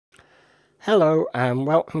Hello and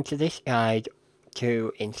welcome to this guide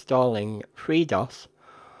to installing FreeDos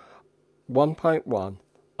 1.1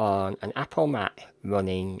 on an Apple Mac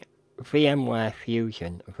running VMware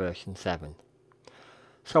Fusion version 7.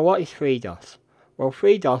 So what is FreeDos? Well,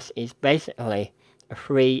 FreeDos is basically a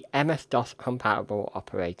free MS-DOS compatible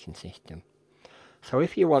operating system. So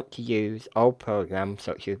if you want to use old programs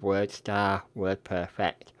such as WordStar,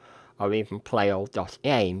 WordPerfect, or even play old DOS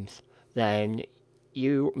games, then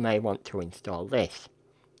you may want to install this.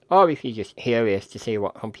 Or if you're just curious to see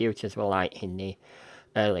what computers were like in the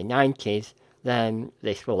early 90s, then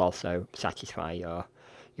this will also satisfy your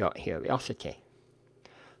curiosity.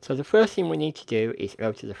 So the first thing we need to do is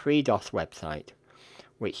go to the FreeDOS website,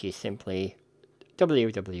 which is simply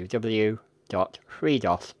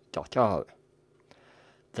www.freedos.org.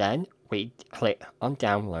 Then we click on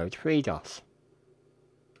Download FreeDOS.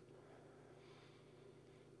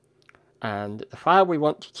 And the file we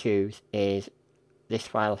want to choose is this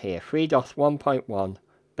file here, FreeDOS 1.1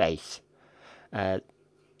 base. There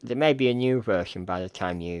may be a new version by the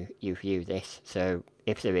time you view this, so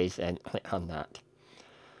if there is, then click on that.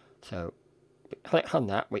 So click on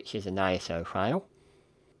that, which is an ISO file,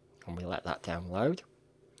 and we let that download.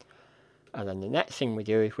 And then the next thing we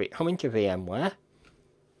do is we come into VMware,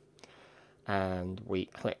 and we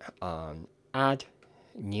click on Add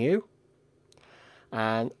New.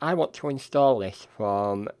 And I want to install this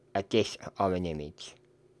from a disk or an image.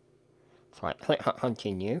 So I click on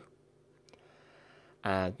Continue.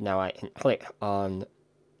 And now I can click on,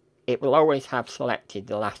 it will always have selected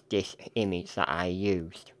the last disk image that I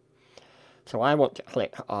used. So I want to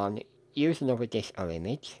click on Use another disk or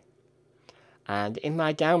image. And in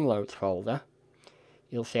my Downloads folder,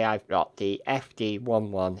 you'll see I've got the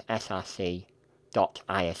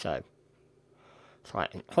fd11src.iso. So I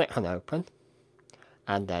can click on Open.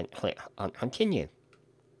 And then click on Continue.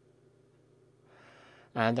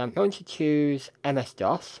 And I'm going to choose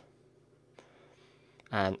MS-DOS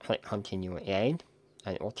and click Continue again,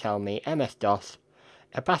 and it will tell me MS-DOS,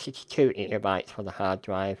 capacity 2 GB for the hard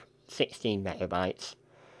drive, 16 MB,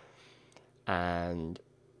 and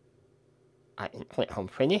I can click on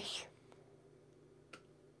Finish,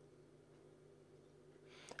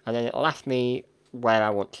 and then it'll ask me where I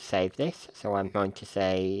want to save this, so I'm going to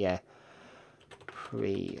say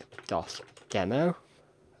FreeDOS demo,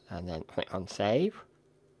 and then click on Save.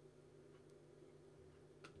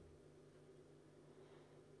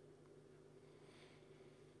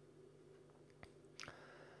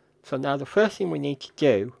 So now the first thing we need to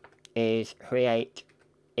do is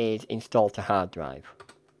install to hard drive.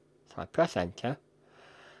 So I press enter,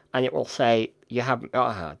 and it will say you haven't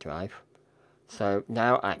got a hard drive. So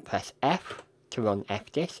now I press F to run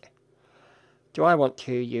fdisk. Do I want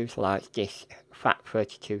to utilize this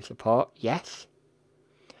FAT32 support? Yes.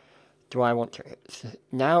 Do I want to...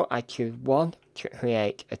 Now I choose 1 to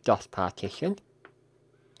create a DOS partition.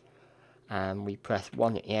 And we press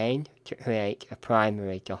 1 again to create a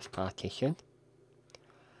primary DOS partition.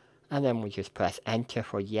 And then we just press enter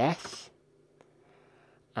for yes.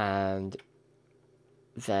 And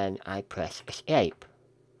then I press escape.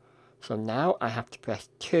 So now I have to press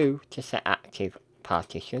 2 to set active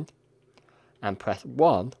partition. And press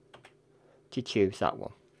 1 to choose that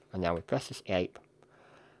one. And now we press escape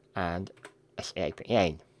and escape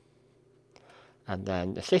again. And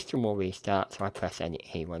then the system will restart, so I press edit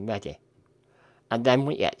here when ready. And then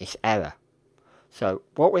we get this error. So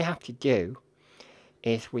what we have to do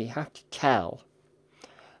is we have to tell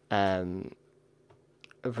VMware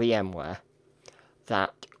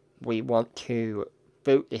that we want to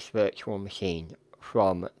boot this virtual machine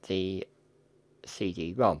from the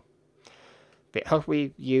cd-rom. Because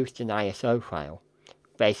we've used an ISO file,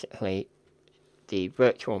 basically the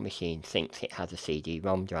virtual machine thinks it has a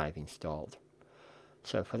cd-rom drive installed.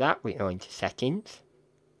 So for that we go into Settings,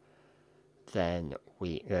 then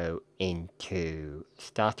we go into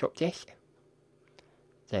Startup Disk,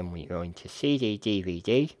 then we go into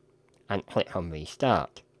CD-DVD and click on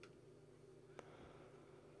Restart.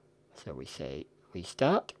 So we say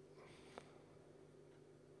Restart.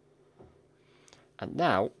 And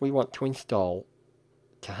now we want to install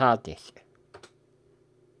to hard disk.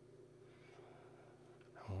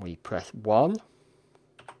 We press 1.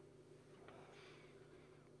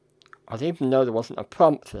 And even though there wasn't a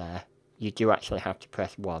prompt there, you do actually have to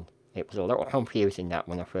press 1. It was a little confusing that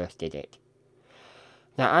when I first did it.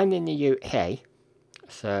 Now I'm in the UK,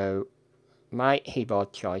 so my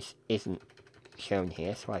keyboard choice isn't shown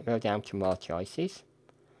here, so I go down to More Choices,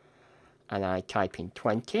 and I type in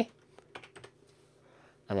 20.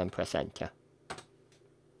 And then press enter.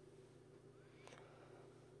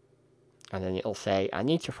 And then it'll say I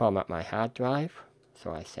need to format my hard drive,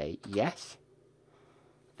 so I say yes,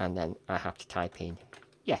 and then I have to type in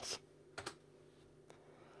yes.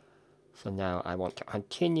 So now I want to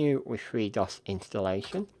continue with FreeDos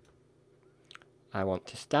installation. I want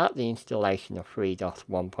to start the installation of FreeDos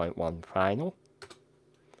 1.1 final,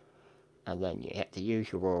 and then you get the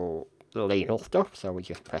usual legal stuff, so we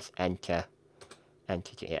just press enter,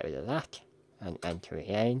 enter to get rid of that, and enter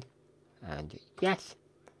again, and yes.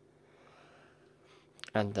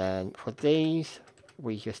 And then for these,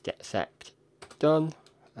 we just accept done,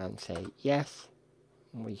 and say yes.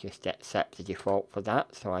 We just accept the default for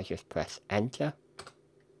that, so I just press enter.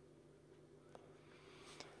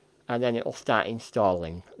 And then it will start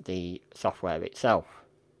installing the software itself.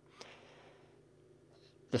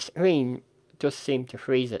 The screen does seem to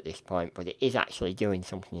freeze at this point, but it is actually doing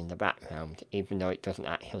something in the background, even though it doesn't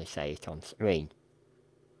actually say it on screen.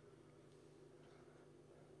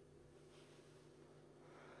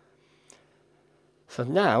 So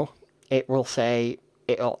now it will say,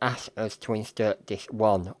 it'll ask us to insert disk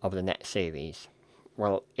 1 of the next series.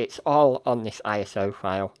 Well, it's all on this ISO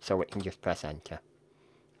file, so we can just press enter.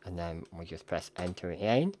 And then we just press enter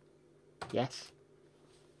again. Yes.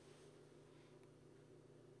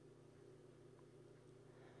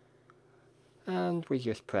 And we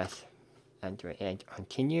just press enter again to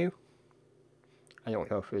continue. I don't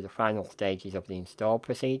go through the final stages of the install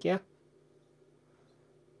procedure.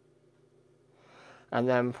 And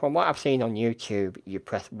then from what I've seen on YouTube, you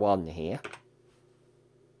press 1 here.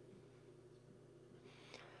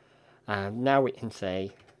 And now we can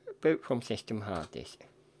say boot from system hard disk.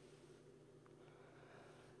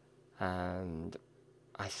 And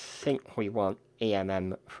I think we want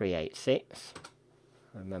EMM386.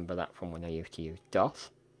 I remember that from when I used to use DOS.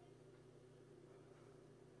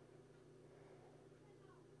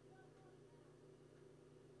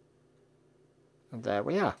 And there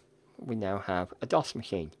we are. We now have a DOS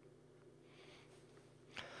machine.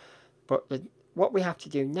 But what we have to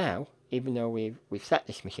do now, even though we've set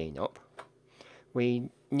this machine up, we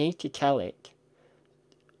need to tell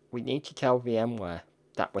VMware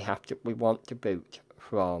that we want to boot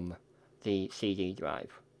from the CD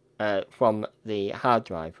drive, from the hard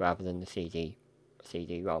drive rather than the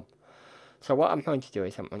cd-rom. So what I'm going to do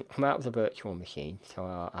is I'm going to come out of the virtual machine, so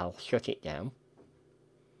I'll shut it down.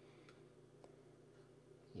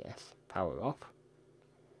 Yes, power off,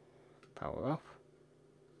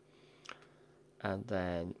 and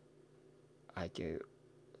then I do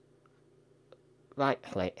right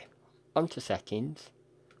click onto settings,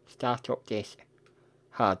 start up this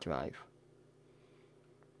hard drive,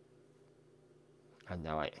 and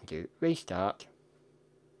now I can do restart,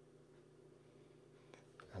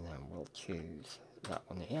 and then we'll choose that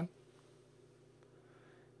one again.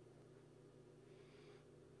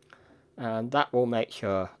 And that will make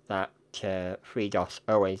sure that FreeDos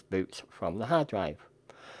always boots from the hard drive.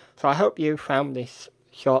 So I hope you found this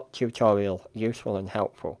short tutorial useful and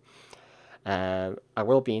helpful. I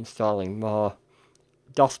will be installing more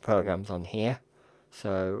DOS programs on here,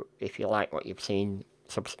 so if you like what you've seen,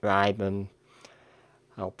 subscribe and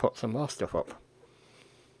I'll put some more stuff up.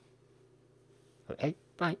 Okay,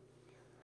 bye.